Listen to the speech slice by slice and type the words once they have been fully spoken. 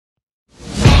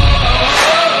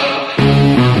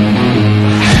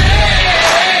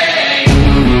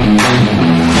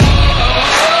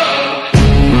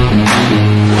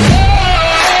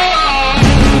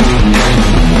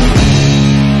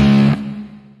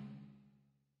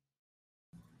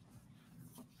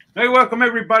Hey, welcome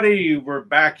everybody. We're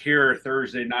back here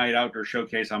Thursday night outdoor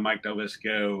showcase. I'm Mike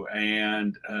Delvisco,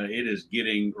 and it is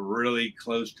getting really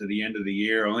close to the end of the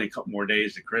year. Only a couple more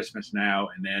days to Christmas now,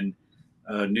 and then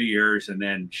New Year's, and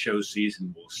then show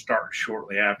season will start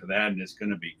shortly after that, and it's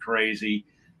going to be crazy.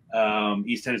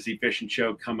 East Tennessee Fishing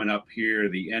Show coming up here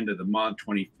the end of the month,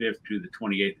 25th to the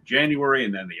 28th of January,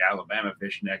 and then the Alabama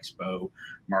Fishing Expo,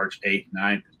 March 8th,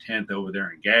 9th, and 10th over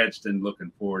there in Gadsden.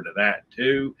 Looking forward to that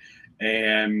too.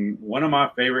 And one of my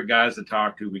favorite guys to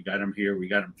talk to, we got him here. We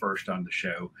got him first on the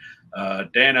show.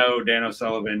 Dan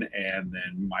O'Sullivan, and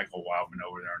then Michael Wildman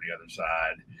over there on the other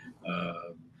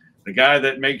side. The guy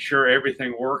that makes sure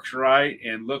everything works right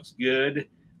and looks good.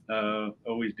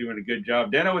 Always doing a good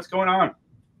job. Dano, what's going on?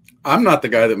 I'm not the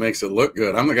guy that makes it look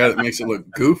good. I'm the guy that makes it look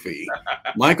goofy.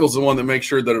 Michael's the one that makes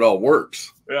sure that it all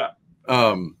works. Yeah.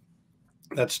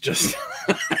 That's just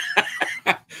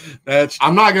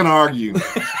I'm not going to argue.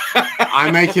 I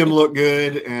make him look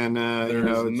good, and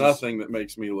there's nothing that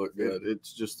makes me look good.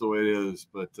 It's just the way it is.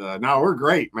 But no, we're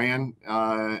great, man.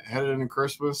 Headed into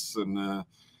Christmas, and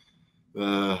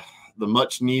the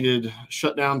much needed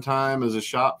shutdown time is a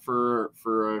shot for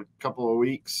a couple of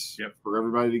weeks. Yep. For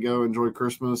everybody to go enjoy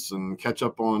Christmas and catch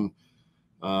up on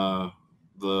the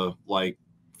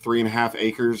 3.5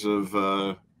 acres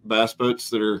of bass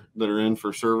boats that are in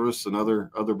for service and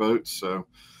other boats. So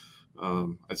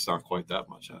it's not quite that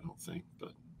much, I don't think,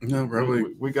 but no,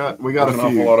 probably we got an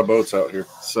awful lot of boats out here.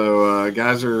 So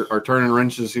guys are turning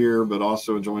wrenches here, but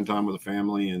also enjoying time with the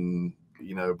family. And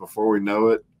before we know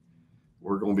it,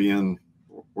 we're gonna be in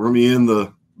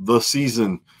the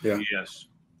season. Yeah. Yes,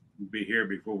 we'll be here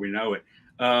before we know it.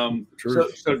 True.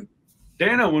 So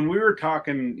Dana, when we were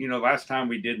talking, last time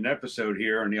we did an episode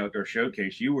here on the Outdoor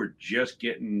Showcase, you were just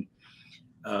getting,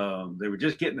 they were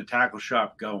just getting the tackle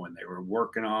shop going. They were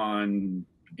working on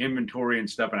inventory and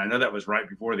stuff. And I know that was right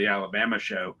before the Alabama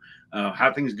show.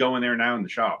 How things going there now in the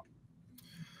shop?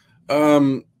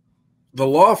 The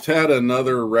loft had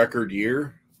another record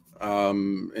year.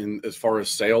 And as far as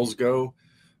sales go,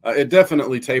 it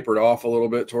definitely tapered off a little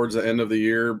bit towards the end of the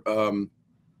year.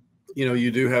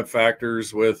 You do have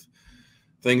factors with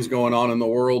things going on in the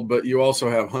world, but you also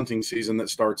have hunting season that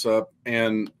starts up.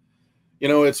 And,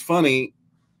 it's funny,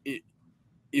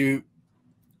 there's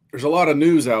a lot of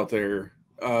news out there.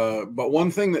 But one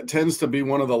thing that tends to be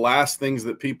one of the last things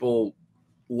that people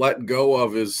let go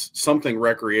of is something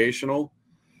recreational,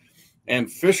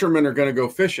 and fishermen are going to go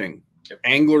fishing.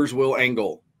 Anglers will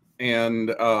angle.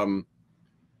 And,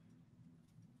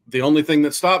 the only thing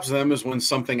that stops them is when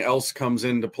something else comes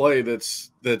into play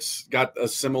that's got a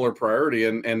similar priority.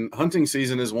 And hunting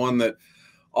season is one that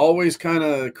always kind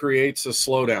of creates a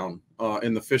slowdown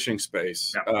in the fishing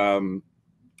space. Yeah.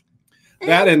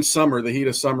 That in summer, the heat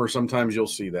of summer, sometimes you'll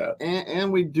see that.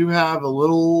 And we do have a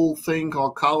little thing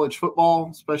called college football,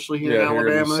 especially here in Alabama.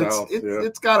 Here in the South,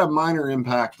 it's got a minor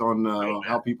impact on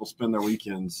how people spend their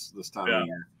weekends this time of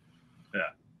year.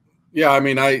 Yeah, I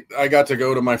mean, I got to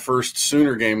go to my first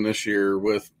Sooner game this year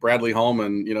with Bradley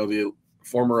Hallman, the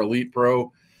former Elite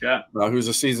Pro, who's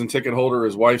a season ticket holder.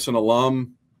 His wife's an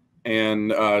alum,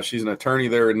 and she's an attorney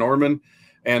there in Norman.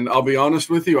 And I'll be honest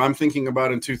with you, I'm thinking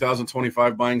about in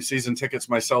 2025 buying season tickets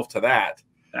myself to that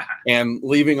and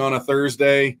leaving on a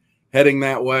Thursday, heading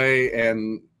that way,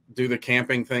 and do the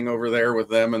camping thing over there with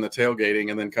them and the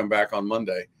tailgating, and then come back on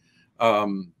Monday.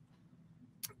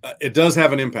 It does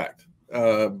have an impact.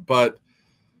 But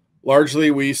largely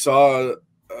we saw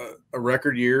a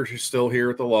record year still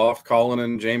here at the loft. Colin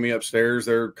and Jamie upstairs,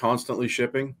 they're constantly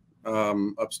shipping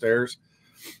upstairs.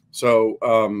 So,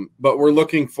 but we're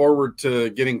looking forward to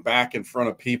getting back in front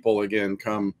of people again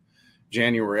come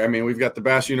January. I mean, we've got the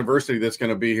Bass University that's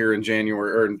going to be here in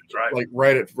January, or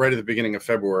right at the beginning of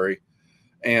February.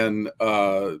 And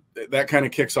that kind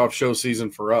of kicks off show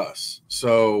season for us.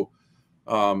 So,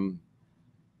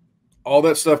 all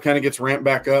that stuff kind of gets ramped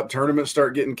back up. Tournaments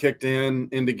start getting kicked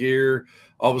into gear.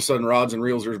 All of a sudden, rods and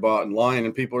reels are bought in line,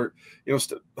 and people are,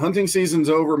 hunting season's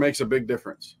over makes a big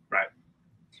difference. Right.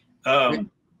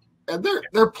 And there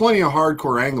are plenty of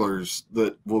hardcore anglers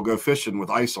that will go fishing with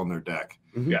ice on their deck.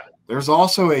 Yeah. There's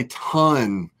also a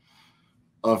ton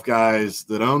of guys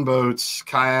that own boats,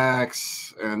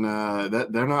 kayaks, and that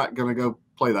they're not going to go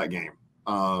play that game.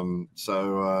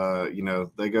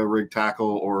 They go rig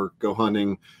tackle or go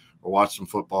hunting or watch some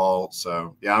football.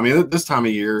 So yeah, I mean, this time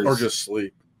of year or just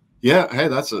sleep. Yeah. Hey,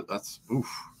 that's oof.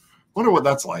 Wonder what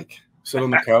that's like. Sit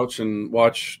on the couch and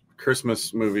watch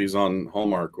Christmas movies on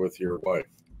Hallmark with your wife.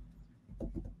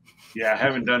 Yeah, I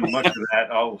haven't done much of that.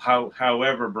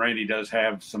 However, Brandy does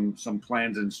have some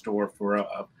plans in store for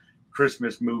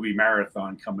Christmas movie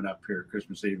marathon coming up here,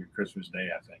 Christmas Eve and Christmas Day,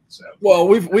 I think. So, well,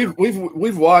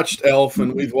 we've watched Elf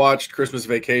and we've watched Christmas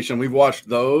Vacation. We've watched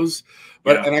those,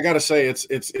 but and I got to say,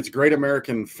 it's Great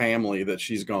American Family that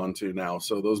she's gone to now.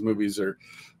 So those movies are,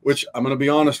 which I'm going to be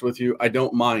honest with you, I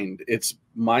don't mind. It's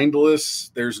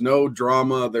mindless. There's no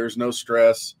drama. There's no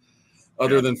stress.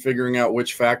 Other than figuring out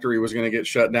which factory was going to get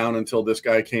shut down until this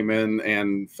guy came in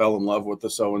and fell in love with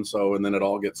the so-and-so, and then it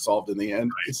all gets solved in the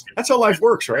end. Right. That's how life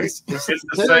works, right? It's the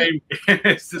same.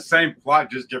 It's the same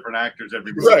plot, just different actors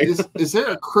every movie. Right. Is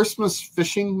there a Christmas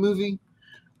fishing movie?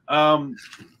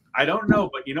 I don't know,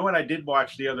 but you know what I did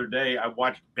watch the other day? I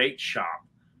watched Bait Shop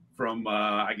from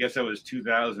I guess it was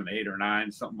 2008 or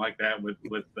 9, something like that, with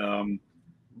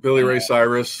Billy Ray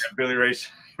Cyrus. Billy Ray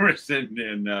Cyrus and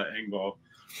Engvall.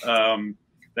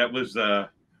 That was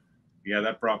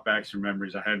that brought back some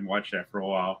memories. I hadn't watched that for a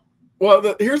while. Well,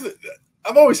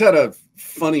 I've always had a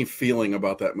funny feeling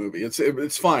about that movie.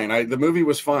 It's fine. The movie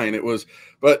was fine. It was,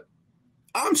 but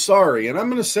I'm sorry, and I'm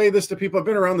going to say this to people. I've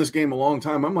been around this game a long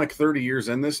time. I'm like 30 years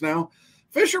in this now.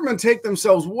 Fishermen take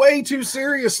themselves way too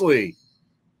seriously.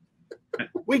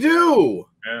 We do.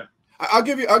 Yeah. I'll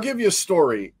give you a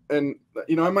story, and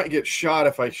I might get shot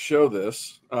if I show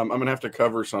this. I'm gonna have to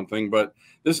cover something, but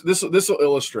this will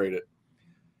illustrate it.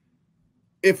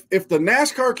 If the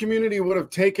NASCAR community would have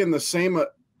taken the same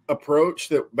approach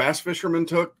that bass fishermen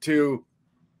took to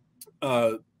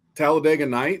Talladega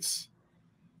Nights,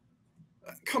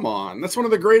 come on, that's one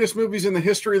of the greatest movies in the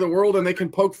history of the world, and they can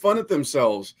poke fun at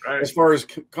themselves as far as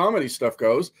comedy stuff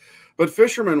goes. But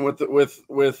fishermen with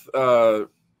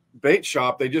Bait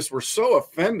Shop, they just were so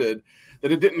offended that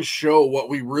it didn't show what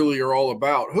we really are all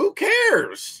about. Who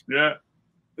cares? Yeah.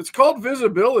 It's called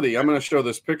visibility. I'm going to show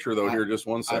this picture though here just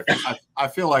one second. I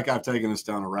feel like I've taken us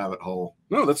down a rabbit hole.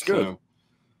 No, that's good.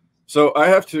 So I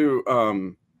have to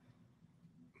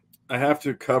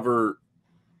cover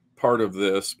part of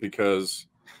this because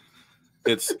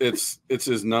it's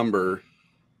his number.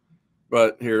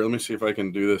 But here, let me see if I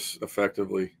can do this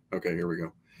effectively. Okay, here we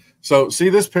go. So see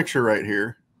this picture right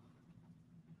here.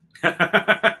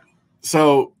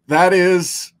 So that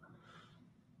is,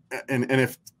 and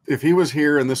if he was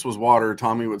here and this was water,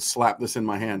 Tommy would slap this in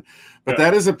my hand. But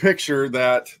that is a picture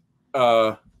that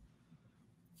Gary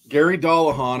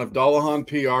Dollahan of Dollahan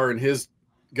PR and his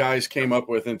guys came up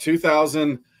with in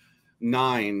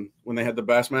 2009 when they had the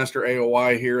Bassmaster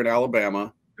AOY here in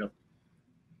Alabama. Yep.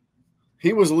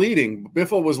 He was leading.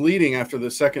 Biffle was leading after the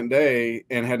second day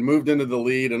and had moved into the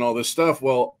lead and all this stuff.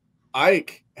 Well,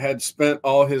 Ike had spent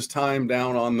all his time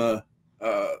down on the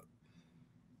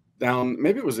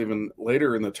maybe it was even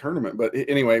later in the tournament, but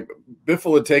anyway,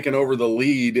 Biffle had taken over the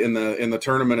lead in the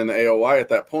tournament in the AOY at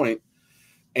that point,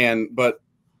 but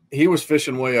he was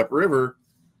fishing way upriver,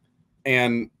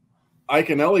 and Ike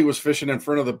and Ellie was fishing in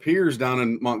front of the piers down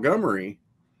in Montgomery,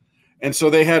 and so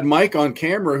they had Mike on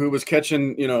camera who was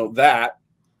catching that,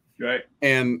 right,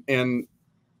 and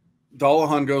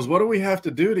Dollahan goes, what do we have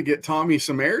to do to get Tommy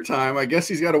some airtime? I guess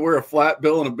he's got to wear a flat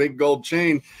bill and a big gold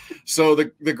chain. So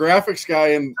the graphics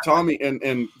guy and Tommy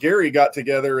and Gary got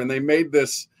together and they made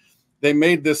this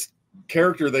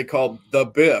character they called the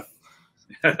Biff.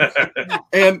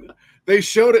 And they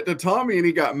showed it to Tommy and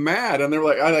he got mad. And they're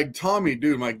like, Tommy,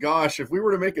 dude, my gosh, if we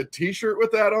were to make a t-shirt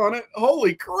with that on it,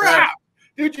 holy crap,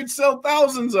 dude, you'd sell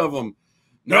thousands of them.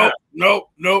 Nope,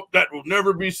 that will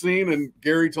never be seen. And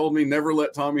Gary told me never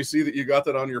let Tommy see that you got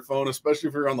that on your phone, especially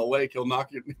if you're on the lake. He'll knock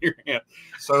it in your hand.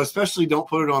 So especially don't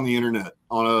put it on the internet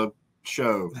on a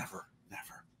show. Never.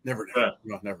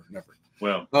 No, never.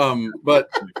 Well, but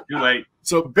too late.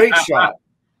 So Bait Shop.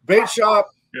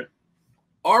 Yeah.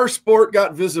 Our sport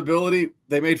got visibility.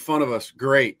 They made fun of us.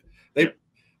 Great.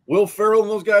 Will Ferrell and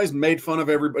those guys made fun of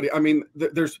everybody. I mean,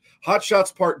 there's Hot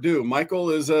Shots Part 2. Michael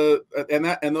is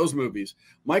and those movies.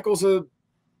 Michael's a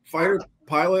fighter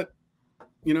pilot.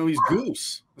 He's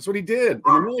Goose. That's what he did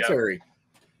in the military.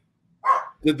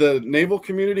 Did the naval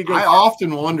community go? I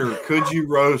often wonder, could you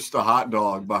roast a hot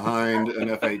dog behind an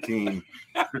F-18?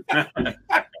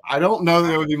 I don't know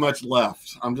there would be much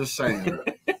left. I'm just saying.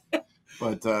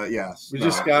 But yes, we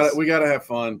just got it. We got to have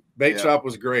fun. Bait Shop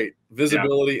was great.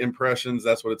 Visibility, impressions.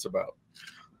 That's what it's about.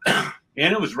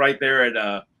 And it was right there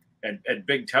at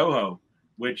Big Toho,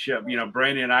 which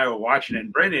Brandy and I were watching it,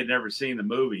 and Brandy had never seen the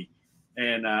movie.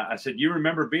 And I said, "You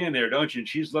remember being there, don't you?" And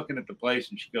she's looking at the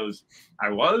place, and she goes, "I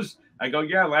was." I go,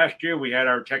 "Yeah, last year we had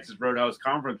our Texas Roadhouse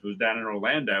conference was down in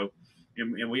Orlando,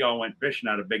 and we all went fishing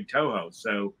out of Big Toho."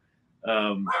 So.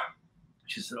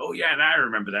 She said, "Oh yeah, and I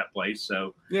remember that place."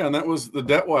 So yeah, and that was the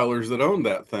Detweilers that owned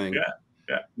that thing.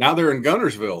 Yeah. Now they're in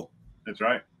Gunnersville. That's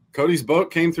right. Cody's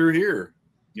boat came through here.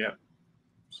 Yeah.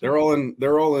 They're all in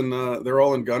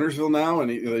Gunnersville now, and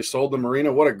they sold the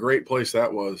marina. What a great place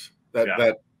that was.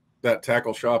 That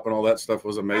tackle shop and all that stuff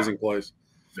was an amazing place.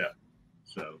 Yeah.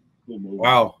 So cool move.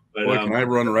 Wow. But, boy, can I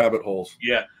run rabbit holes.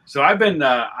 Yeah. So I've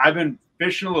been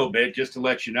fishing a little bit, just to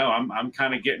let you know. I'm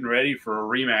kind of getting ready for a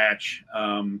rematch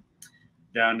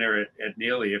down there at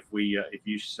Neely if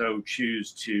you so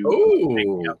choose to pick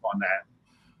me up on that.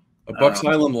 A Bucks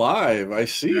Island Live. I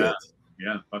see it.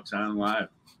 Yeah, Bucks Island Live.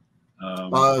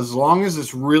 As long as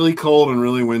it's really cold and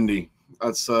really windy,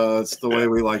 that's the way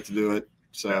we like to do it.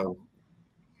 So,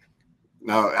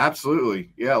 no,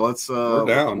 absolutely, yeah. Let's we're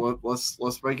down.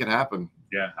 Let's make it happen.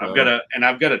 Yeah, I've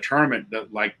got a tournament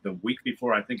that like the week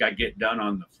before. I think I get done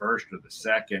on the 1st or the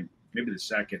 2nd, maybe the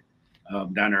 2nd,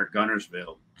 down there at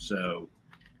Gunnersville. So,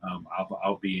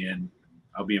 I'll be in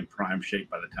prime shape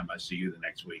by the time I see you the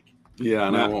next week. Yeah,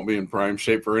 and I won't be in prime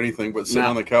shape for anything but sitting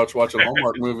on the couch watching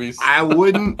Hallmark movies. I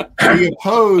wouldn't be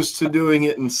opposed to doing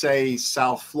it in, say,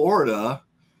 South Florida.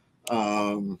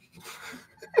 We'll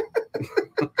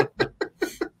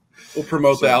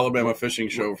promote the Alabama fishing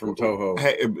show from Toho.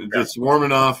 Hey, it's warm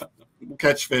enough. We'll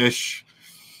catch fish.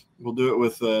 We'll do it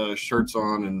with shirts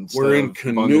on, and we're in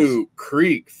Canoe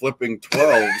Creek flipping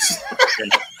 12s.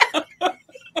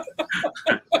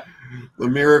 The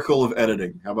miracle of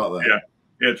editing. How about that? Yeah.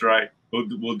 That's right.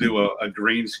 We'll do a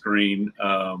green screen.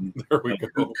 There we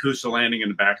go. Coosa landing in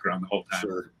the background the whole time.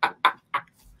 Sure.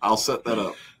 I'll set that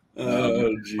up.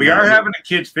 We are having a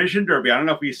kids fishing derby. I don't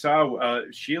know if you saw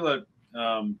Sheila.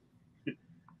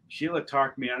 Sheila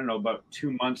talked to me, I don't know, about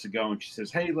 2 months ago, and she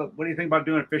says, "Hey, look, what do you think about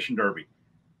doing a fishing derby?"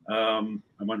 I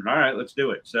went, "All right, let's do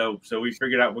it." So we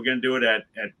figured out we're going to do it at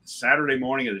Saturday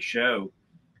morning of the show.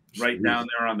 Right down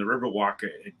there on the Riverwalk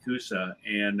at Coosa,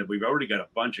 and we've already got a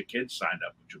bunch of kids signed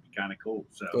up, which will be kind of cool.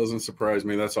 So doesn't surprise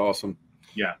me. That's awesome.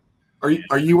 Yeah. Are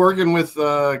you working with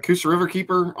Coosa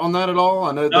Riverkeeper on that at all?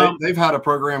 I know they've had a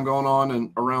program going on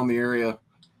and around the area.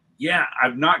 Yeah,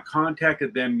 I've not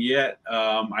contacted them yet.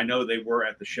 I know they were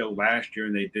at the show last year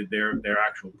and they did their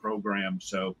actual program,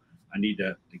 so I need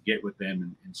to get with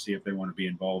them and see if they want to be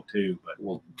involved too. But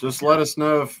well, just let us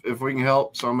know if we can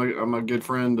help. So I'm a good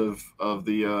friend of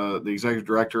the executive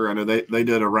director. I know they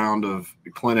did a round of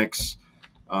clinics,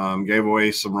 gave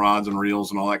away some rods and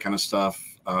reels and all that kind of stuff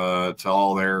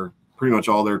to pretty much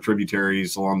all their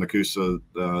tributaries along the Coosa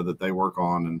that they work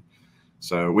on. And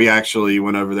so we actually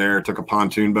went over there, took a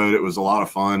pontoon boat. It was a lot of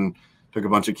fun. Took a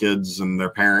bunch of kids and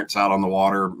their parents out on the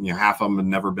water. Half of them had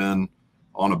never been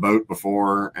on a boat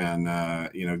before, and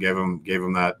gave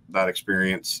them that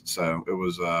experience. So it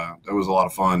was a lot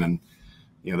of fun, and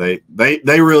they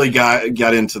really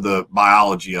got into the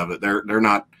biology of it. They're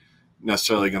not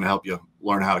necessarily going to help you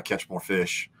learn how to catch more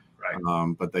fish,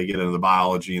 right? But they get into the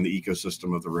biology and the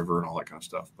ecosystem of the river and all that kind of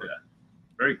stuff. But, yeah,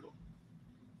 very cool.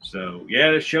 So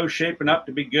yeah, the show's shaping up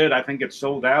to be good. I think it's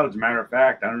sold out. As a matter of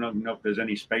fact, I don't know if there's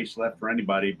any space left for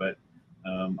anybody, but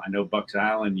I know Bucks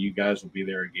Island, you guys will be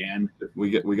there again. We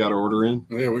got our order in.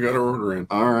 Yeah, we got our order in.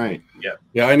 All right.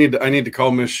 Yeah. I need to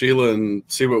call Miss Sheila and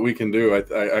see what we can do.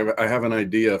 I have an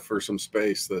idea for some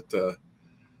space that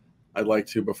I'd like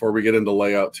to before we get into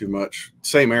layout too much.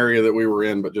 Same area that we were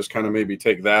in, but just kind of maybe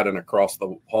take that and across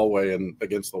the hallway and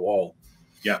against the wall.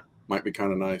 Yeah, might be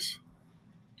kind of nice.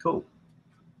 Cool.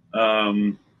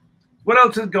 What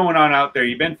else is going on out there?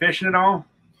 You been fishing at all?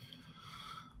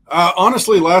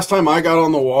 Honestly, last time I got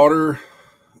on the water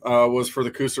was for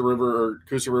the Coosa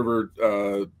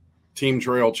River Team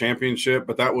Trail Championship,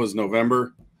 but that was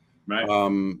November. Right.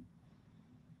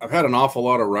 I've had an awful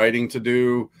lot of writing to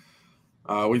do.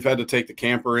 We've had to take the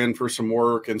camper in for some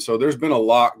work, and so there's been a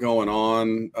lot going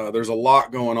on. There's a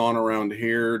lot going on around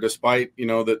here, despite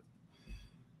that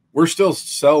we're still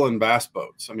selling bass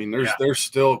boats. I mean, there's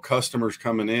still customers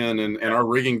coming in, and our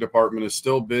rigging department is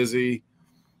still busy.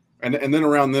 And then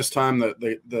around this time,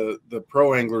 the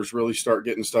pro anglers really start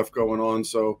getting stuff going on.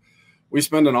 So we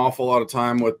spend an awful lot of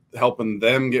time with helping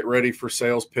them get ready for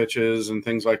sales pitches and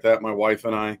things like that, my wife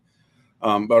and I.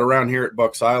 But around here at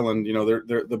Bucks Island,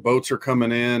 the boats are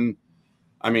coming in.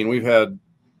 I mean, we've had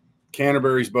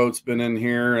Canterbury's boat's been in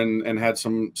here and had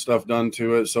some stuff done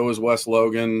to it. So is Wes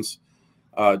Logan's.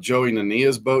 Joey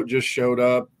Nania's boat just showed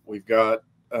up. We've got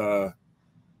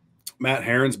Matt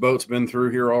Heron's boat's been through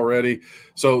here already.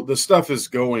 So the stuff is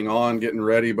going on, getting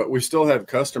ready, but we still have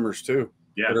customers too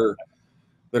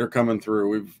that are coming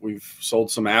through. We've sold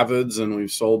some Avids, and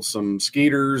we've sold some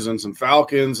Skeeters and some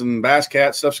Falcons, and Bass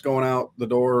Cat stuff's going out the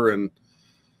door. And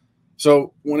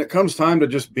so when it comes time to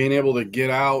just being able to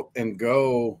get out and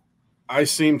go, I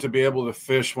seem to be able to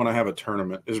fish when I have a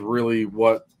tournament is really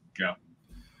what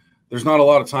there's not a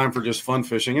lot of time for just fun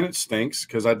fishing, and it stinks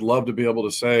because I'd love to be able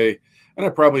to say, and I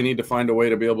probably need to find a way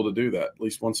to be able to do that at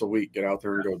least once a week, get out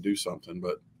there and go do something.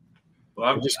 But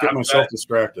I just get myself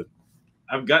distracted.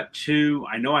 I've got 2.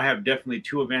 I know I have definitely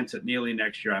 2 events at Neely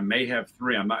next year. I may have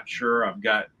 3. I'm not sure.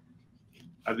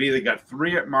 I've either got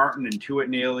 3 at Martin and 2 at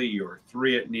Neely, or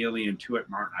 3 at Neely and 2 at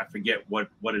Martin. I forget what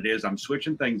it is. I'm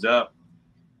switching things up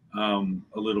a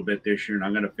little bit this year, and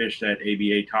I'm going to fish that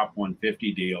ABA Top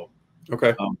 150 deal,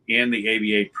 okay, and the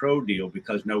ABA Pro deal,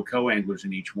 because no co-anglers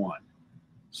in each one.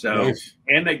 So, nice.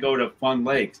 And they go to fun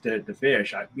lakes to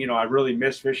fish. I really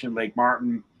miss fishing Lake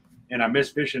Martin, and I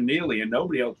miss fishing Neely, and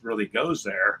nobody else really goes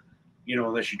there,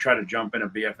 unless you try to jump in a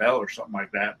BFL or something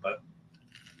like that. But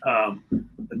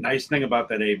the nice thing about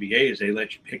that ABA is they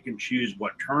let you pick and choose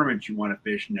what tournaments you want to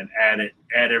fish, and then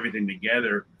add everything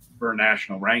together for a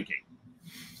national ranking.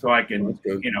 So I can,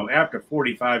 after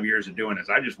 45 years of doing this,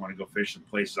 I just want to go fish some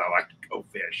places I like to go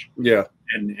fish. Yeah.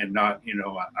 And not,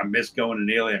 I miss going to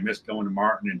Neely, I miss going to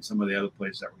Martin and some of the other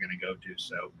places that we're going to go to.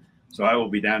 So I will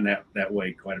be down that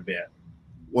way quite a bit.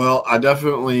 Well, I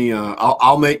definitely,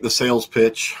 I'll make the sales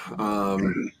pitch.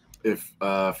 If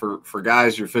for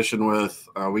guys you're fishing with,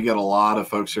 we got a lot of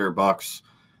folks here at Bucks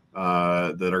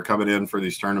that are coming in for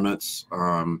these tournaments.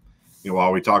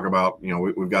 While we talk about,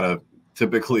 we've got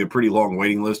typically a pretty long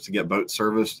waiting list to get boats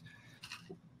serviced.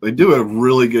 They do a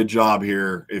really good job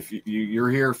here. If you're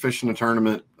here fishing a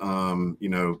tournament,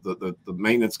 the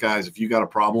maintenance guys, if you got a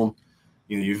problem,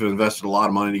 you've invested a lot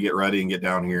of money to get ready and get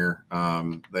down here.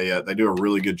 They do a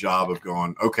really good job of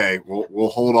going, okay, we'll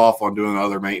hold off on doing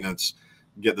other maintenance,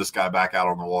 get this guy back out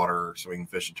on the water so we can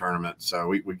fish a tournament. So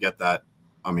we get that.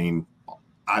 I mean,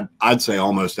 I'd say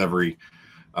almost every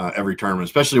tournament,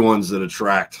 especially ones that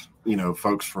attract,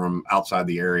 folks from outside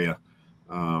the area.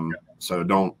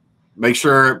 So make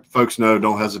sure folks know,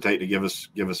 don't hesitate to give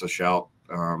us a shout.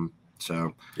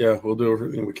 So yeah, we'll do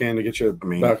everything we can to get you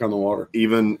back on the water.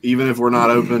 Even if we're not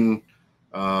open,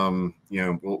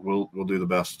 we'll do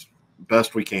the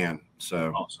best we can.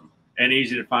 So awesome. And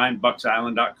easy to find,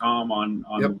 bucksisland.com on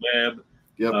Yep. the web.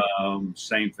 Yep.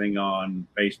 Same thing on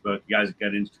Facebook. You guys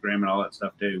got Instagram and all that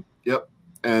stuff too. Yep.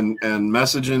 And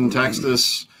message and text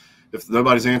us. If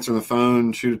nobody's answering the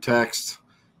phone, shoot a text.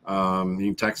 You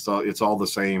can text. It's all the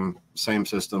same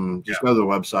system. Just go to the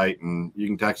website and you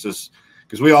can text us,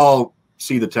 because we all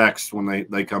see the text when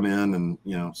they come in, and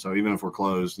so even if we're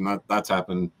closed, and that's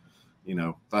happened,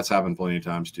 that's happened plenty of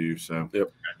times too. So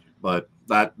yep. But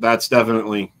that's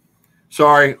definitely,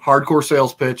 sorry, hardcore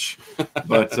sales pitch,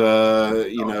 but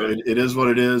it is what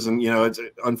it is, and it's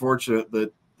unfortunate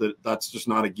that's just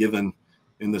not a given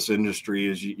in this industry.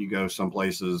 As you go some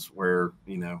places where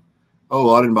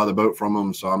oh, I didn't buy the boat from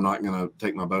them, so I'm not going to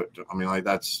take my boat.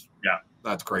 That's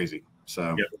crazy.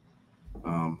 So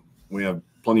we have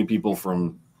plenty of people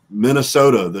from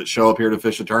Minnesota that show up here to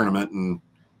fish a tournament and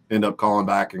end up calling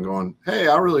back and going, hey,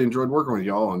 I really enjoyed working with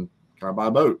y'all, and can I buy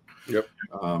a boat? Yep.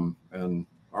 And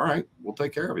all right, we'll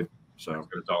take care of you. So that's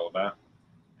what it's all about.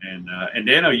 And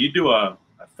Dano, you do a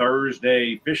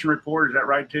Thursday fishing report, is that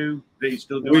right too? Are you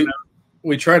still doing that?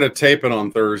 We try to tape it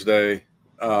on Thursday.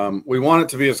 We want it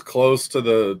to be as close to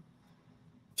the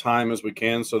time as we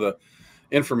can, so the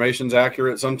information's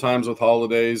accurate. Sometimes with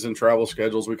holidays and travel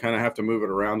schedules, we kind of have to move it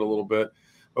around a little bit,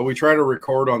 but we try to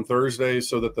record on Thursdays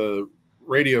so that the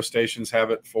radio stations have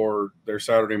it for their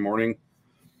Saturday morning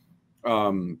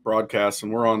broadcasts.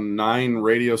 And we're on 9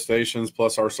 radio stations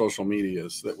plus our social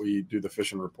medias that we do the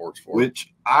fishing reports for.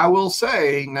 Which I will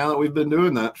say, now that we've been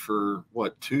doing that for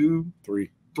what, 3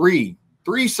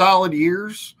 solid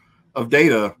years of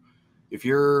data, if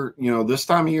you're, this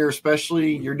time of year,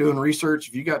 especially, you're doing research,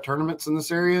 if you got tournaments in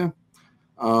this area,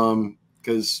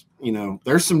 because,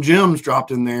 there's some gems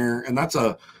dropped in there, and that's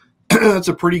a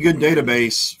pretty good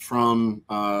database from,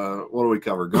 what do we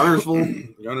cover?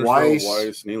 Guntersville,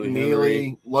 Weiss,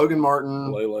 Neely, Logan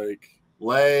Martin,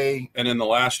 Lay. And in the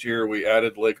last year, we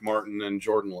added Lake Martin and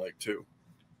Jordan Lake too.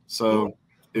 So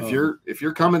if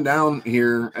you're coming down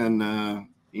here and,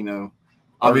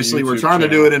 obviously we're trying to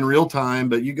do it in real time,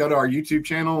 but you go to our YouTube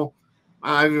channel,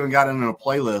 I've even got it in a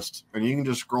playlist, and you can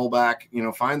just scroll back,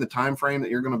 find the time frame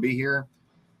that you're going to be here.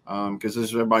 Because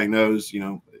as everybody knows,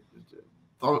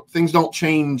 things don't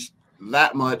change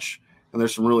that much, and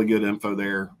there's some really good info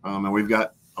there. And we've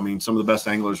got, some of the best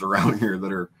anglers around here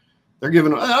they're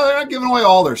not giving away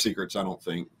all their secrets, I don't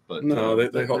think, but no,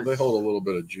 they hold a little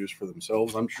bit of juice for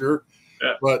themselves, I'm sure.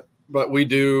 Yeah. But we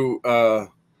do,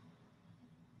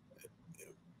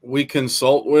 we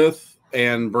consult with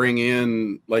and bring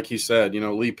in, like he said,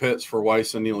 Lee Pitts for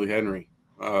Weiss and Neely Henry.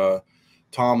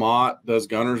 Tom Ott does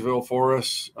Guntersville for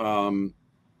us.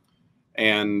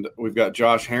 And we've got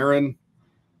Josh Heron,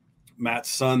 Matt's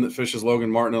son that fishes Logan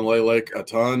Martin and Lay Lake a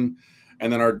ton.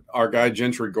 And then our guy,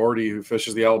 Gentry Gordy, who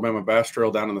fishes the Alabama Bass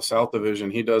Trail down in the South Division,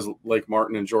 he does Lake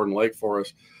Martin and Jordan Lake for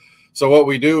us. So what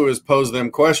we do is pose them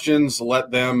questions,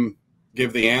 let them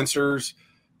give the answers,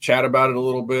 chat about it a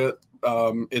little bit.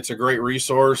 It's a great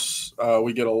resource.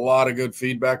 We get a lot of good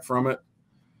feedback from it.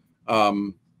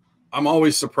 I'm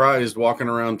always surprised walking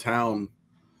around town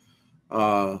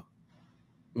when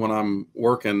I'm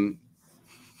working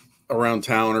around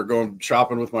town or going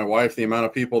shopping with my wife, the amount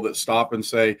of people that stop and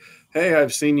say, "Hey,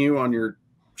 I've seen you on your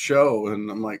show."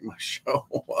 And I'm like, "My show?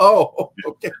 Oh,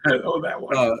 okay." Oh, that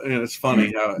one. And it's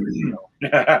funny how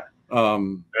yeah.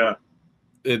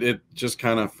 It just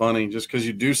kind of funny just because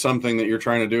you do something that you're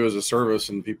trying to do as a service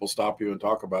and people stop you and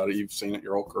talk about it. You've seen it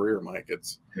your whole career, Mike.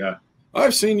 It's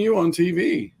I've seen you on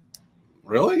TV.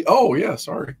 Really? Oh yeah,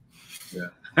 sorry. Yeah.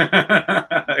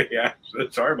 Yeah,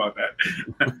 sorry about that.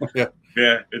 Yeah.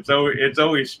 Yeah, it's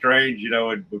always strange,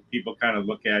 when people kind of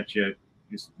look at you,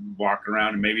 just walking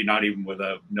around, and maybe not even with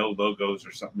no logos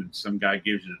or something, and some guy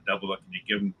gives you a double look, and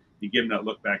you give him that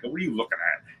look back. What are you looking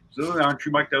at? So, aren't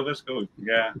you Mike Del Visco?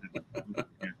 Yeah.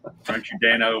 Aren't you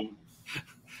Dano?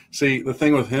 See, the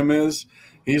thing with him is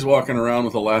he's walking around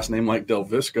with a last name like Del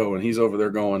Visco, and he's over there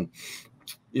going,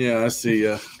 "Yeah, I see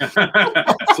ya."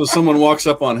 So someone walks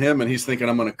up on him, and he's thinking,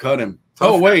 "I'm going to cut him."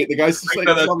 Oh, wait, the guy's saying,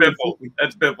 "That's Biffle.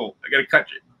 That's Biffle. I got to cut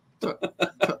you."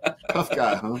 Tough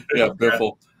guy, huh? Yeah,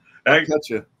 Biffle. I'll cut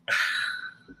you.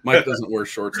 Mike doesn't wear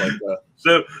shorts like that.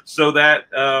 So that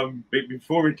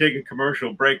before we take a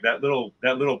commercial break, that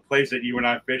little place that you and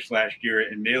I fished last year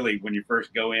in Neely when you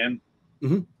first go in,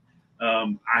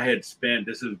 I had spent,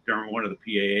 this is during one of the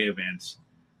PAA events,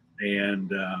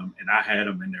 and I had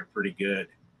them in there pretty good,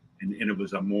 and it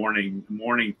was a morning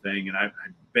thing, and I'd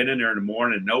been in there in the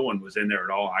morning, no one was in there at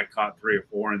all. I caught 3 or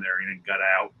 4 in there and then got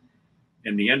out.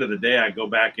 And the end of the day, I go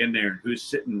back in there, and who's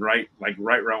sitting right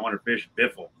where I want to fish?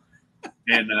 Biffle.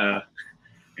 And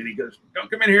he goes, "Don't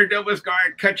come in here, Del Visco,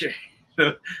 I'll cut you."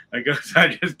 So I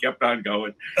just kept on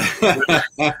going.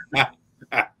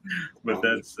 But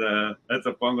that's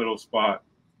a fun little spot.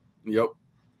 Yep.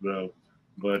 So,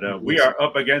 but we are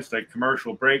up against a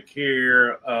commercial break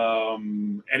here.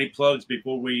 Any plugs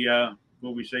before we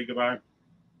say goodbye?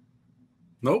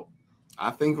 Nope.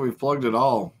 I think we've plugged it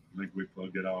all. I think we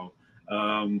plugged it all.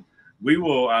 We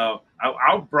will.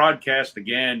 I'll broadcast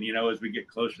again. As we get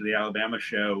closer to the Alabama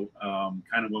show,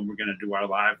 kind of when we're going to do our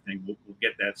live thing, we'll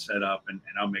get that set up, and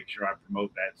I'll make sure I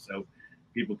promote that so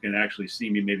people can actually see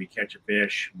me maybe catch a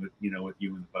fish with you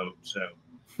in the boat. So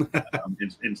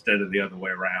instead of the other way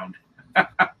around.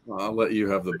 Well, I'll let you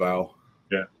have the bow.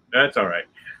 Yeah, that's all right.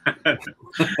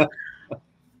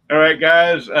 All right,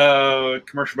 guys.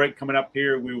 Commercial break coming up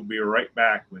here. We will be right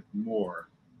back with more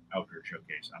Outdoor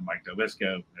Showcase. I'm Mike Del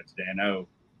Visco. That's Dano,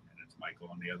 and it's Michael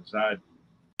on the other side.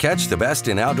 Catch the best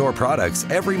in outdoor products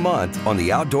every month on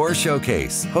the Outdoor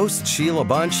Showcase. Hosts Sheila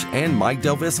Bunch and Mike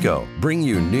Del Visco bring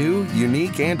you new,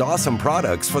 unique, and awesome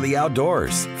products for the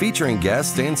outdoors, featuring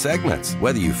guests and segments.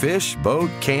 Whether you fish,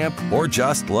 boat, camp, or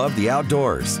just love the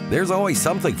outdoors, there's always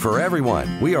something for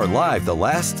everyone. We are live the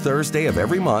last Thursday of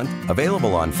every month,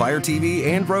 available on Fire TV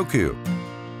and Roku.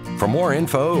 For more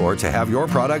info or to have your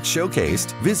products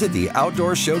showcased, visit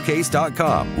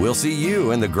theoutdoorshowcase.com. We'll see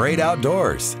you in the great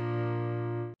outdoors.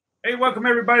 Hey, welcome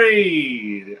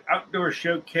everybody to Outdoor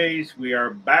Showcase. We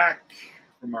are back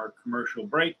from our commercial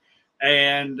break.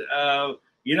 And,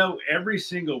 every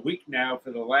single week now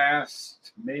for the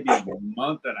last maybe a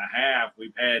month and a half,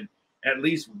 we've had at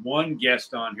least one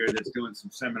guest on here that's doing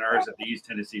some seminars at the East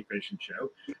Tennessee Fishing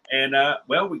Show. And,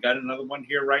 we got another one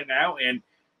here right now. And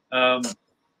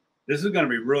this is going to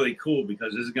be really cool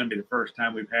because this is going to be the first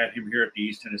time we've had him here at the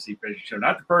East Tennessee Fishing Show.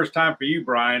 Not the first time for you,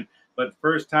 Brian, but the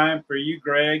first time for you,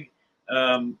 Greg.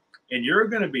 And you're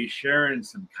going to be sharing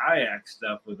some kayak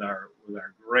stuff with our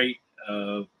great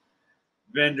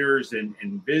vendors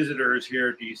and visitors here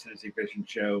at the East Tennessee Fishing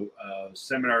Show.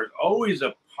 Seminars, always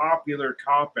a popular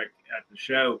topic at the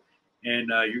show, and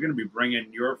you're going to be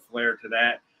bringing your flair to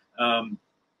that.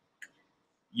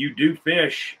 You do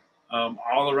fish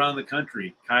all around the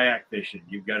country, kayak fishing.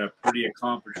 You've got a pretty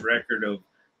accomplished record of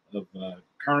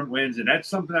current winds, and that's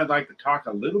something I'd like to talk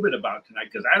a little bit about tonight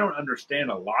because I don't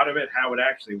understand a lot of it, how it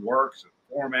actually works,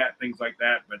 format, things like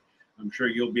that, but I'm sure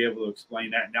you'll be able to explain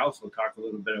that and also talk a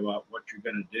little bit about what you're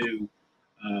going to do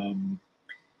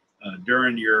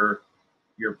during your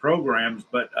programs.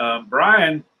 But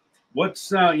Brian,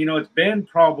 what's it's been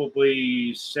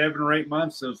probably 7 or 8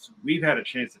 months since we've had a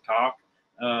chance to talk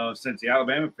since the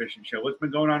Alabama Fishing Show. What's been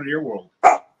going on in your world?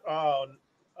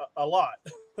 A lot.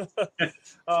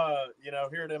 You know,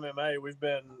 here at MMA, we've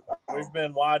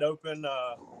been wide open.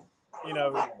 You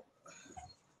know,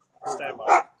 stand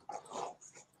by.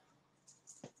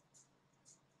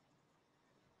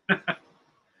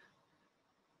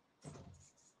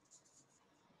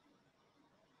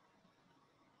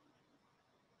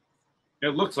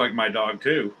 It looks like my dog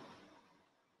too.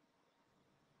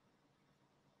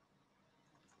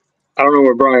 I don't know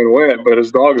where Brian went, but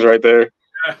his dog's right there.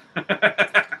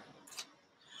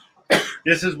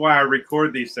 This is why I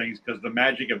record these things, because the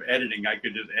magic of editing, I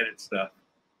could just edit stuff.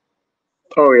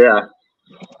 Oh, yeah.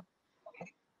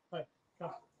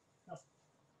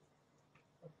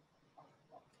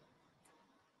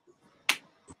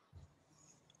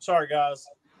 Sorry, guys.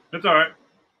 That's all right.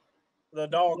 The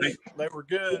dogs, they were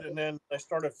good, and then they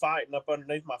started fighting up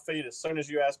underneath my feet as soon as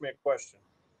you asked me a question.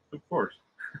 Of course.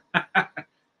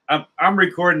 I'm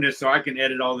recording this so I can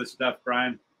edit all this stuff,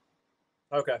 Brian.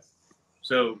 Okay.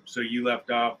 So you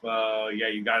left off, yeah,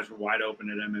 you guys were wide open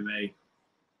at MMA.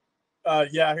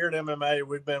 Yeah, here at MMA,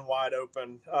 we've been wide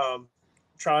open,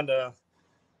 trying to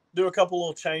do a couple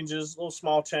little changes, little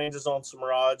small changes on some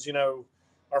rods. You know,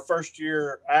 our first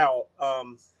year out,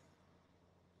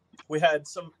 we had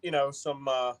some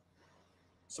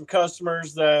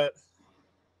customers that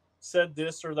said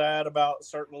this or that about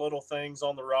certain little things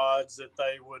on the rods that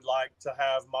they would like to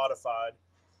have modified.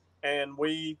 And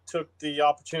we took the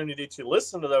opportunity to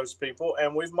listen to those people,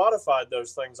 and we've modified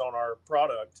those things on our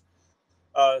product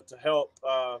to help,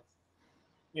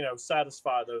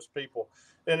 satisfy those people.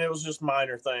 And it was just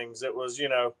minor things. It was,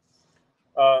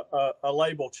 a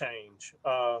label change,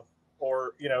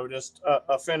 or, just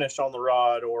a finish on the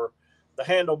rod, or the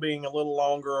handle being a little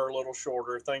longer or a little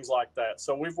shorter, things like that.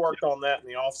 So we've worked on that in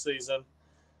the off season.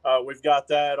 We've got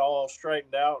that all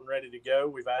straightened out and ready to go.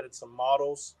 We've added some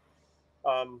models.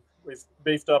 We've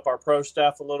beefed up our pro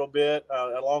staff a little bit,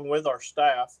 along with our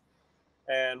staff.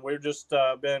 And we've just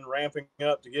been ramping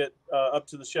up to get up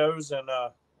to the shows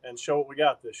and show what we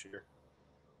got this year.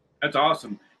 That's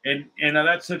awesome. And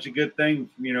that's such a good thing,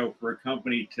 for a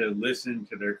company to listen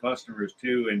to their customers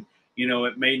too. And,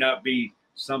 it may not be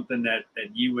something that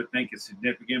you would think is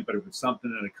significant, but if it's something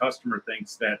that a customer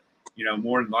thinks that,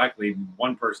 more than likely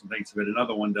one person thinks of it,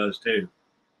 another one does too.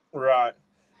 Right.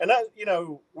 And that,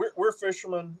 we're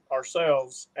fishermen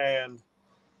ourselves, and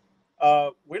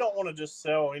we don't want to just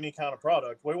sell any kind of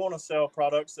product. We want to sell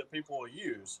products that people will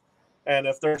use. And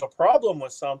if there's a problem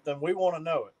with something, we want to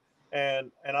know it.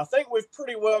 And I think we've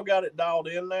pretty well got it dialed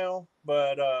in now.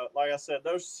 But like I said,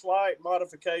 those slight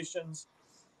modifications,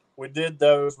 we did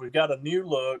those. We've got a new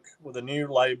look with a new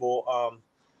label.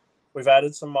 We've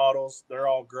added some models. They're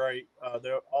all great.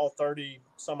 They're all 30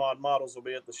 some odd models will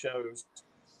be at the shows.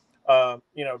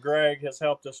 Greg has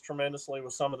helped us tremendously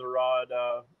with some of the rod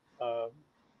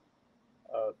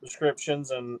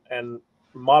descriptions and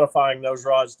modifying those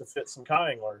rods to fit some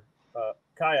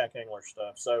kayak angler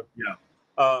stuff. So,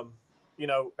 yeah.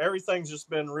 Everything's just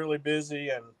been really busy,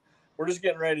 and we're just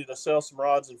getting ready to sell some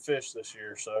rods and fish this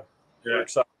year. So, yeah. We're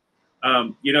excited.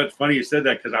 It's funny you said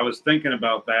that, because I was thinking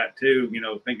about that too,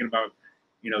 thinking about,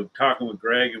 talking with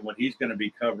Greg and what he's going to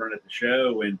be covering at the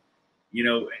show. And,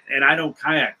 and I don't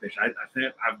kayak fish. I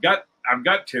think I've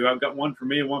got one for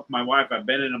me and one for my wife. I've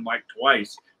been in them like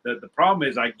twice. The problem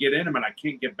is I get in them and I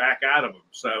can't get back out of them.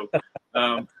 So,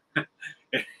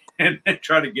 and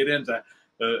try to get into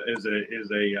is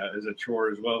a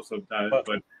chore as well sometimes.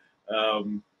 But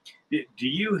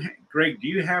Greg, do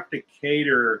you have to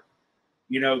cater,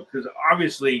 because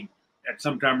obviously at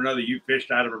some time or another you fished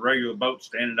out of a regular boat,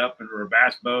 standing up into a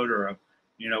bass boat or a,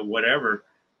 whatever.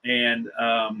 And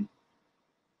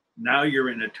now you're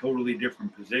in a totally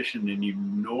different position than you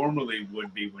normally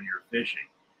would be when you're fishing.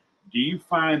 Do you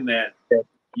find that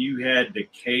you had to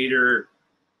cater,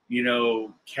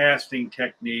 casting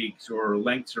techniques or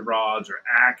lengths of rods or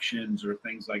actions or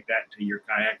things like that to your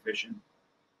kayak fishing?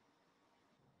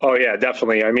 Oh, yeah,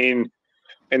 definitely. I mean,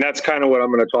 and that's kind of what I'm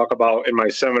going to talk about in my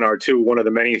seminar too. One of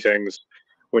the many things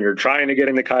when you're trying to get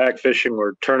into kayak fishing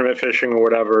or tournament fishing or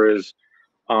whatever is,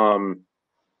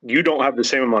 you don't have the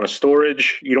same amount of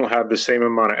storage. You don't have the same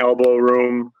amount of elbow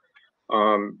room.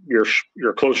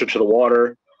 You're closer to the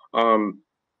water.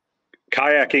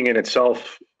 Kayaking in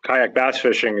itself, kayak bass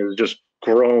fishing has just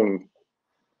grown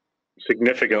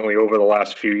significantly over the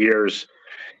last few years,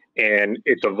 and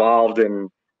it's evolved. And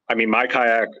I mean, my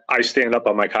kayak, I stand up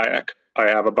on my kayak. I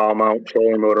have a bow mount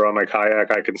trolling motor on my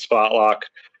kayak. I can spot lock.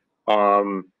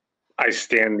 I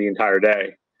stand the entire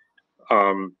day.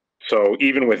 So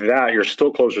even with that, you're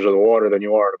still closer to the water than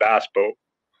you are at a bass boat.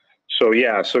 So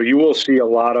yeah, so you will see a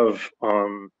lot of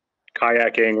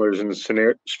kayak anglers and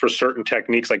for certain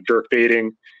techniques like jerk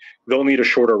baiting, they'll need a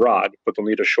shorter rod, but they'll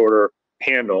need a shorter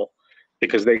handle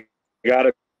because they got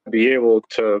to be able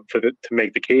to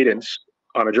make the cadence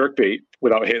on a jerk bait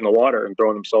without hitting the water and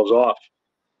throwing themselves off.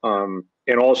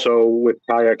 And also with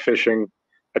kayak fishing,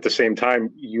 at the same time,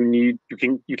 you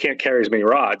can't carry as many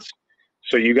rods,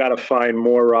 so you got to find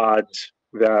more rods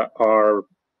that are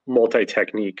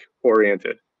multi-technique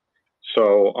oriented.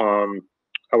 So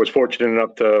I was fortunate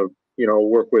enough to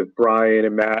work with Brian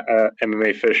and Matt at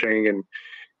MMA Fishing, and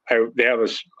they have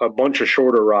a bunch of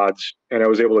shorter rods, and I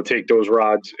was able to take those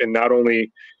rods and not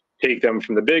only take them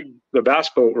from the bass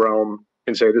boat realm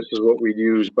and say this is what we'd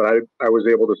use, but I was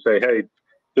able to say, hey,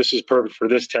 this is perfect for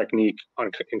this technique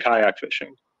in kayak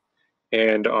fishing.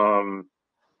 And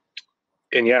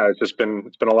yeah, it's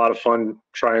been a lot of fun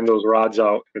trying those rods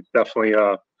out. It's definitely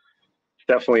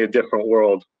a different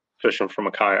world fishing from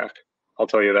a kayak. I'll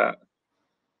tell you that.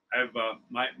 I've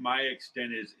my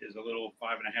extent is a little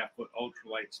 5.5 foot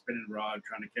ultralight spinning rod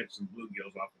trying to catch some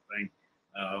bluegills off the thing.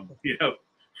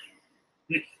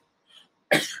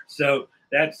 So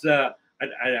that's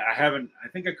I haven't. I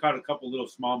think I caught a couple little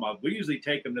smallmouth. We usually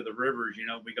take them to the rivers.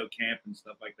 We go camp and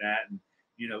stuff like that, and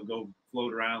go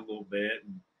float around a little bit.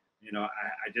 And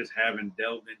I just haven't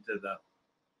delved into the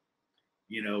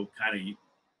kind of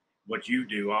what you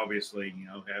do. Obviously,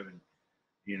 having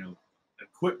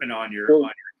equipment on your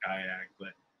kayak,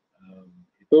 but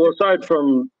well, aside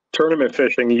from tournament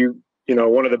fishing,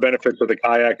 one of the benefits of the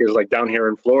kayak is like down here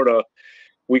in Florida,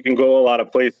 we can go a lot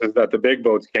of places that the big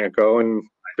boats can't go, and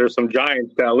there's some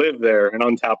giants that live there in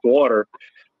untapped water,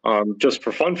 just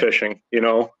for fun fishing,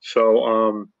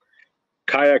 So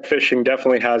kayak fishing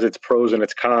definitely has its pros and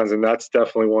its cons, and that's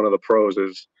definitely one of the pros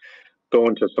is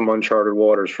going to some uncharted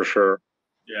waters for sure.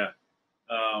 Yeah.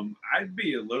 I'd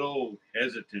be a little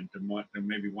hesitant to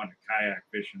maybe want to kayak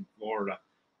fish in Florida.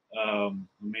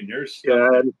 There's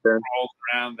stuff that crawls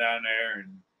around down there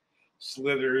and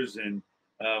slithers. And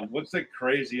what's the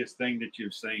craziest thing that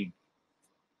you've seen?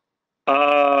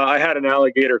 I had an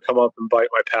alligator come up and bite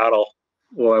my paddle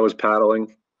while I was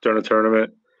paddling during a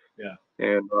tournament. Yeah.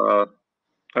 And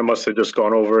I must have just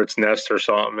gone over its nest or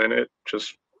something, and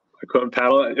I couldn't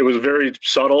paddle it. It was very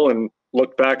subtle, and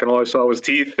looked back and all I saw was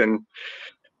teeth, and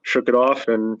shook it off,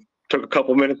 and took a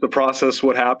couple minutes to process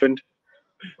what happened.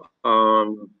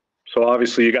 So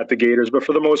obviously you got the gators, but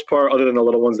for the most part, other than the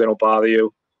little ones, they don't bother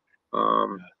you.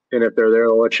 And if they're there,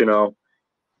 they'll let you know.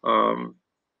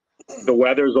 The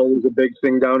weather's always a big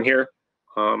thing down here.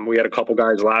 We had a couple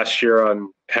guys last year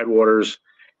on headwaters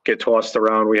get tossed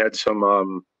around. We had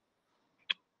some,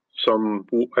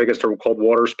 I guess they're called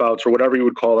water spouts or whatever you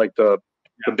would call like the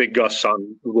big gusts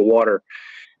on the water.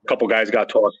 A couple guys got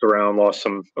tossed around, lost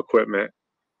some equipment.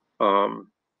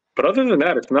 But other than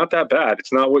that, it's not that bad.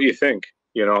 It's not what you think,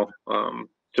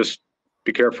 just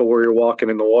be careful where you're walking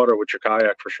in the water with your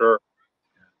kayak for sure.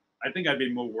 I think I'd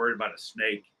be more worried about a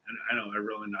snake. I know I'm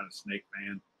really not a snake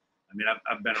fan.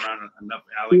 I've been around enough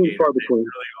alligators. They really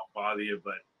don't bother you,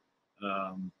 but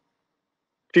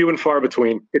few and far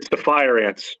between. It's the fire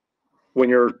ants when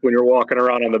you're walking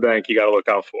around on the bank you got to look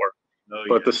out for.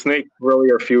 But the snakes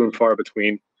really are few and far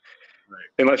between, right?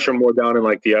 Unless you're more down in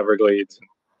like the Everglades.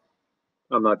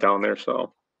 I'm not down there,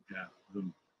 so yeah, the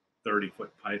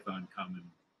 30-foot python coming.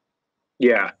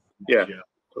 Yeah.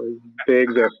 Big.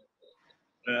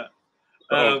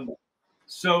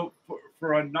 So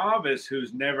for a novice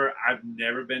who's I've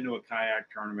never been to a kayak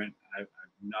tournament. I've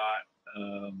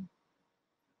not.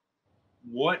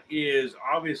 What is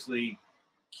obviously?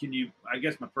 I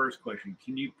guess my first question: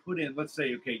 can you put in? Let's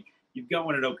say, okay, you've got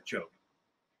one at Okeechobee.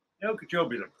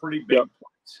 Okeechobee is a pretty big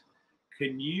place.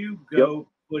 Can you go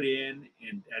put in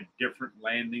at different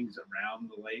landings around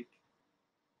the lake?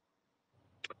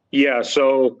 Yeah.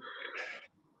 So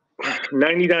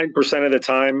 99% of the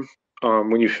time,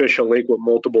 when you fish a lake with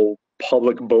multiple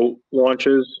public boat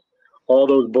launches, all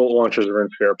those boat launches are in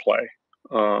fair play.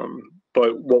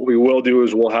 But what we will do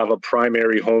is we'll have a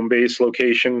primary home base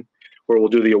location where we'll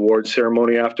do the award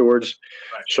ceremony afterwards.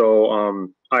 Right. So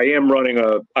I am running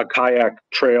a kayak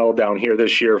trail down here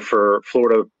this year for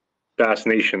Florida Bass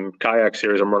Nation Kayak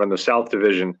Series. I'm running the South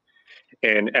Division,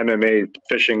 and MMA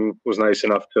Fishing was nice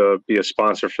enough to be a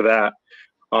sponsor for that.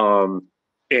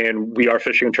 And we are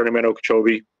fishing a tournament in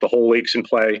Okeechobee. The whole lake's in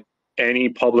play. Any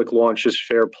public launch is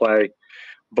fair play,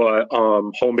 but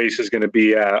home base is going to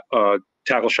be at a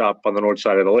tackle shop on the north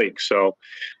side of the lake. So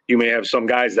you may have some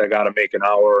guys that got to make an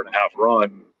hour and a half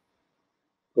run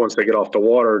once they get off the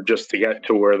water just to get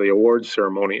to where the awards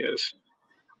ceremony is.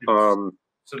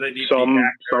 So they need some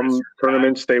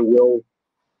tournaments they will.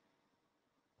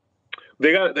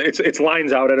 it's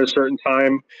lines out at a certain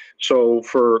time. So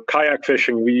for kayak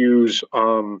fishing, we use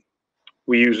an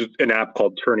app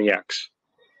called TourneyX,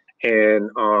 and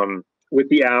with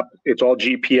the app, it's all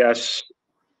GPS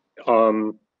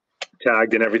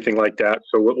tagged and everything like that.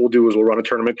 So what we'll do is we'll run a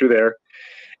tournament through there,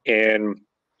 and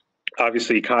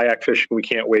obviously kayak fishing we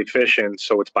can't weigh fish in,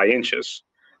 so it's by inches.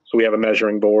 So we have a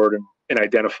measuring board and an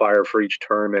identifier for each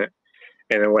tournament.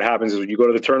 And then what happens is when you go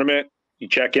to the tournament, you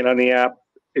check in on the app,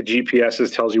 it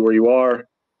GPSs tells you where you are,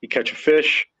 you catch a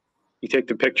fish, you take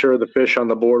the picture of the fish on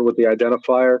the board with the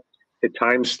identifier, it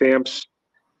timestamps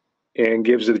and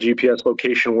gives the GPS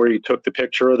location where you took the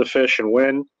picture of the fish and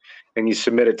when, and you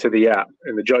submit it to the app.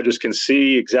 And the judges can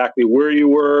see exactly where you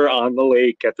were on the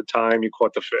lake at the time you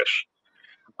caught the fish.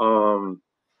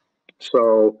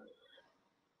 So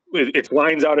it's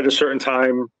lines out at a certain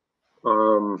time.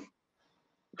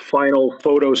 Final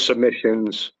photo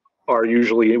submissions are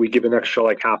usually, we give an extra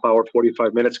like half hour,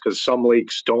 45 minutes, because some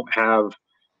lakes don't have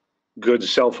good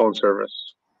cell phone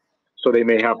service. So they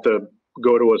may have to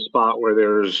go to a spot where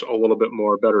there's a little bit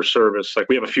more better service. Like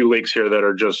we have a few lakes here that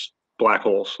are just black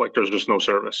holes, like there's just no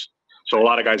service. So a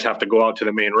lot of guys have to go out to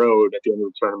the main road at the end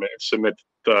of the tournament and submit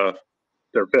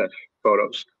their fish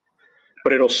photos.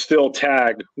 But it'll still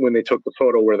tag when they took the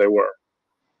photo where they were.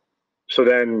 So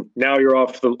then now you're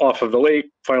off of the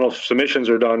lake, final submissions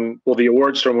are done. Well, the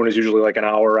award ceremony is usually like an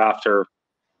hour after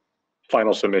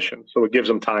final submission. So it gives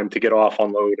them time to get off,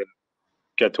 unload, and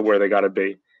get to where they got to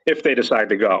be if they decide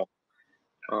to go.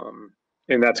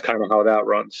 And that's kind of how that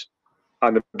runs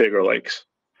on the bigger lakes.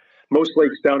 Most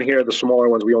lakes down here, the smaller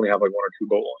ones, we only have like 1 or 2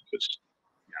 boat launches.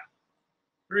 Yeah,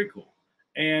 very cool.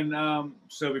 And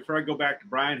so before I go back to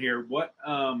Brian here, what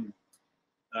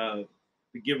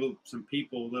to give some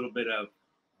people a little bit of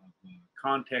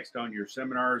context on your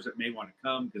seminars that may want to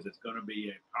come, because it's going to be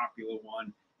a popular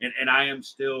one. And I am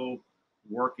still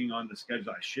working on the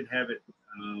schedule. I should have it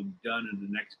done in the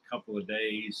next couple of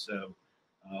days. So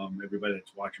everybody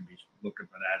that's watching, be looking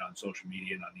for that on social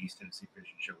media and on the East Tennessee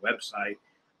Fishing Show website.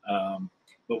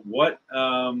 But what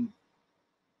are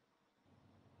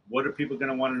people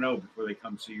going to want to know before they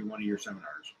come see one of your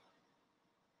seminars?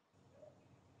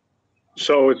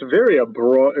 So it's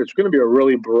it's going to be a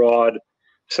really broad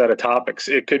set of topics.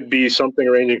 It could be something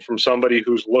ranging from somebody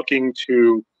who's looking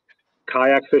to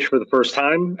kayak fish for the first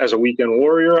time as a weekend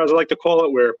warrior, as I like to call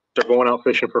it, where they're going out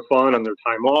fishing for fun on their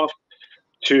time off,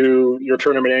 to your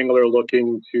tournament angler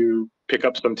looking to pick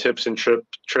up some tips and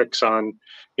tricks on,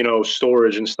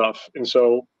 storage and stuff. And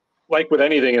so, like with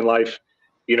anything in life,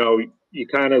 you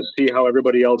kind of see how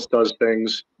everybody else does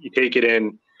things, you take it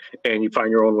in, and you find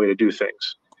your own way to do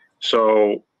things.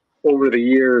 So over the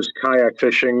years, kayak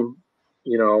fishing,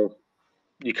 you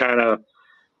kind of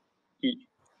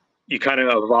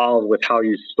evolve with how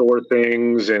you store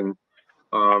things, and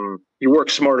you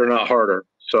work smarter, not harder.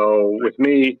 So with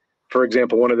me, for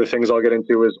example, one of the things I'll get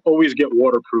into is always get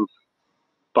waterproof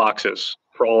boxes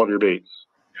for all of your baits.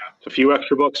 Yeah. It's a few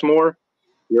extra bucks more.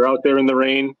 You're out there in the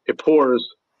rain, it pours,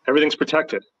 everything's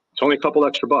protected. It's only a couple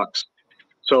extra bucks.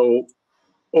 So,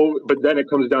 but then it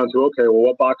comes down to, okay, well,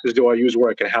 what boxes do I use where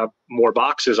I can have more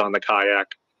boxes on the kayak?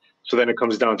 So then it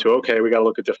comes down to, okay, we got to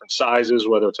look at different sizes,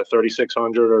 whether it's a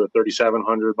 3600 or a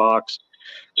 3700 box.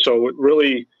 So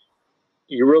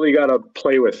you really got to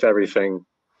play with everything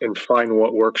and find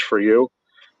what works for you.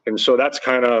 And so that's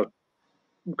kind of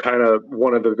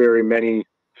one of the very many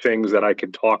things that I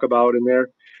can talk about in there.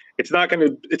 It's not going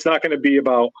to be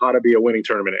about how to be a winning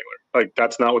tournament angler. Like,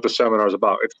 that's not what the seminar is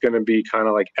about. It's going to be kind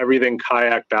of like everything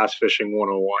kayak bass fishing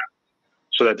 101.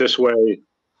 So that this way,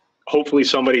 hopefully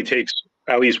somebody takes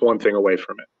at least one thing away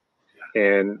from it.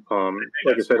 And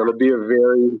like I said, it'll be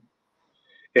you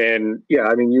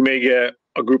may get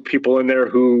a group of people in there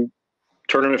who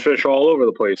tournament fish all over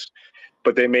the place,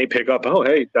 but they may pick up, oh,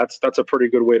 hey, that's a pretty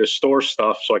good way to store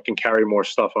stuff so I can carry more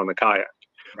stuff on the kayak.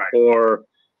 Right. Or,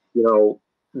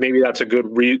 maybe that's a good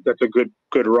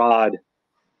rod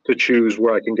to choose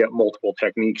where I can get multiple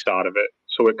techniques out of it.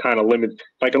 So it kind of limits. If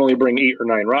I can only bring 8 or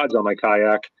 9 rods on my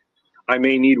kayak, I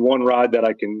may need one rod that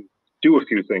I can do a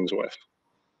few things with.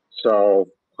 So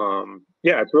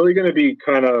it's really going to be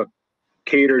kind of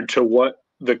catered to what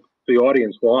the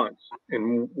audience wants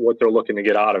and what they're looking to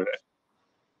get out of it.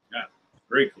 Yeah,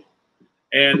 very cool.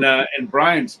 And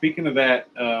Brian, speaking of that,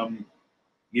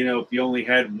 if you only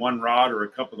had one rod or a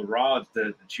couple of rods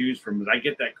to choose from, I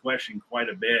get that question quite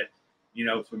a bit,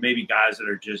 for maybe guys that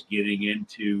are just getting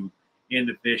into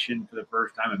fishing for the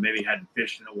first time and maybe hadn't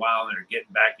fished in a while and they're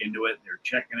getting back into it. And they're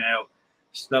checking out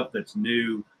stuff that's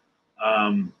new.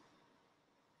 And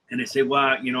they say, well,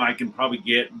 I can probably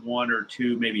get 1 or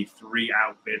 2, maybe 3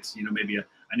 outfits, maybe a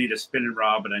I need a spinning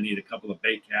rod, but I need a couple of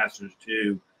bait casters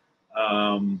too.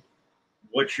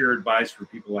 What's your advice for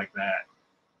people like that?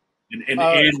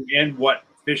 And what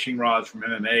fishing rods from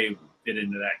MMA fit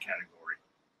into that category?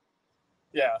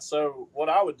 Yeah. So what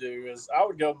I would do is I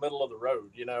would go middle of the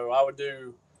road. You know, I would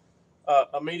do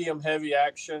a medium heavy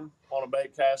action on a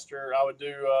bait caster. I would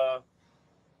do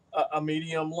a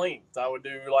medium length. I would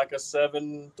do like a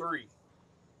 7.3.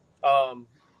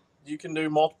 You can do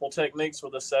multiple techniques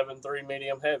with a 7.3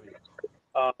 medium heavy.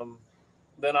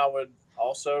 Then I would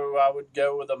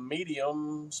go with a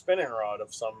medium spinning rod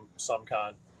of some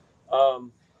kind.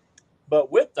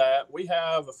 But with that, we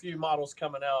have a few models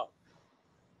coming out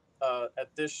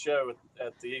at this show,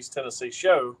 at the East Tennessee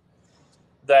show,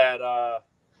 that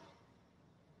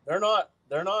they're not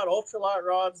ultralight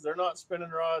rods, they're not spinning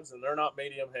rods, and they're not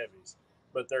medium heavies,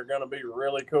 but they're going to be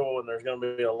really cool, and there's going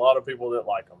to be a lot of people that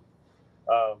like them.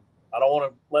 I don't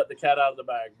want to let the cat out of the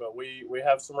bag, but we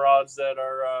have some rods that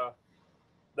are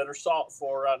sought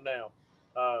for right now.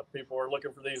 People are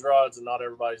looking for these rods, and not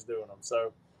everybody's doing them.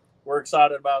 So we're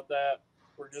excited about that.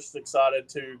 We're just excited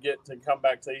to get to come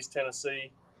back to East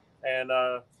Tennessee and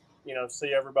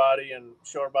see everybody and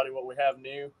show everybody what we have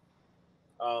new.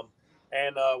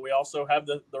 And we also have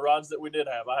the rods that we did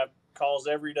have. I have calls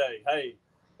every day. Hey,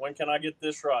 when can I get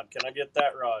this rod? Can I get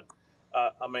that rod?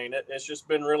 I mean, it's just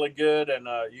been really good, and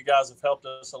you guys have helped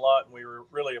us a lot, and we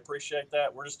really appreciate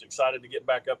that. We're just excited to get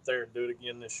back up there and do it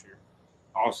again this year.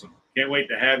 Awesome. Can't wait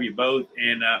to have you both.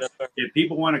 And if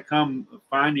people want to come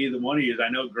find either one of you, I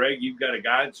know, Greg, you've got a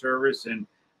guide service, and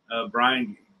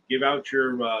Brian, give out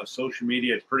your social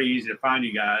media. It's pretty easy to find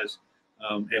you guys.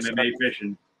 Yes, MMA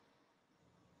Fishing.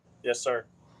 Yes, sir.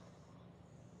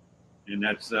 And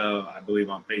that's, I believe,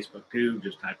 on Facebook too.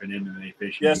 Just type in MMA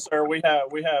Fishing. Yes, sir. We have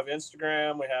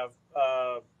Instagram, we have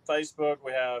Facebook,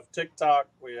 we have TikTok,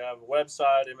 we have a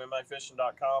website,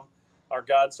 MMAfishing.com. Our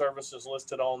guide service is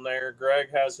listed on there. Greg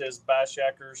has his Bass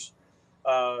Yackers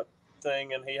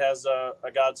thing, and he has a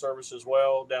guide service as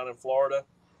well down in Florida.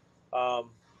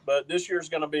 But this year is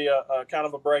going to be a kind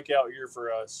of a breakout year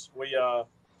for us.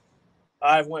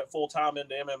 I went full time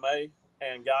into MMA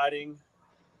and guiding,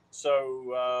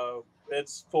 so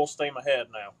it's full steam ahead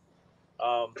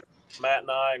now. Matt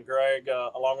and I and Greg,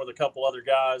 along with a couple other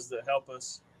guys that help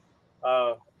us,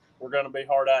 we're going to be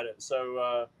hard at it.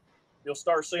 So you'll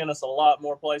start seeing us a lot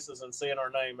more places and seeing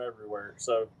our name everywhere.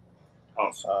 So,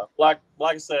 awesome. Like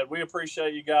I said, we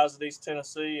appreciate you guys at East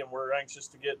Tennessee, and we're anxious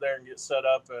to get there and get set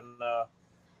up. And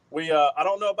I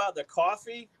don't know about the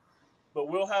coffee, but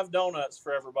we'll have donuts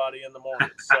for everybody in the morning.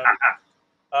 So,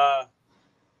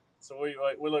 so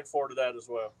we look forward to that as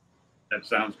well. That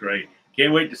sounds great.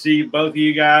 Can't wait to see both of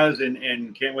you guys,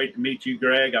 and can't wait to meet you,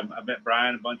 Greg. I met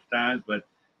Brian a bunch of times, but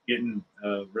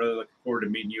really looking forward to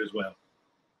meeting you as well.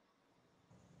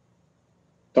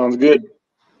 Sounds good.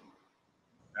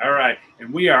 All right,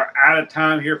 and we are out of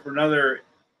time here for another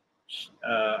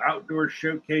Outdoor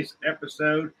Showcase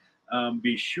episode.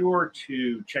 Be sure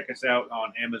to check us out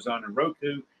on Amazon and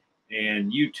Roku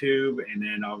and YouTube, and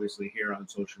then obviously here on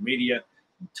social media.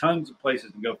 Tons of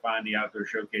places to go find the Outdoor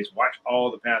Showcase. Watch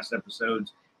all the past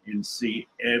episodes and see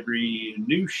every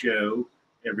new show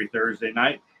every Thursday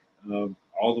night,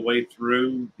 all the way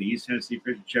through the East Tennessee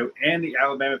Fishing Show and the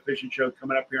Alabama Fishing Show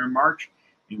coming up here in March.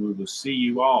 And we will see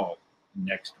you all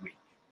next week.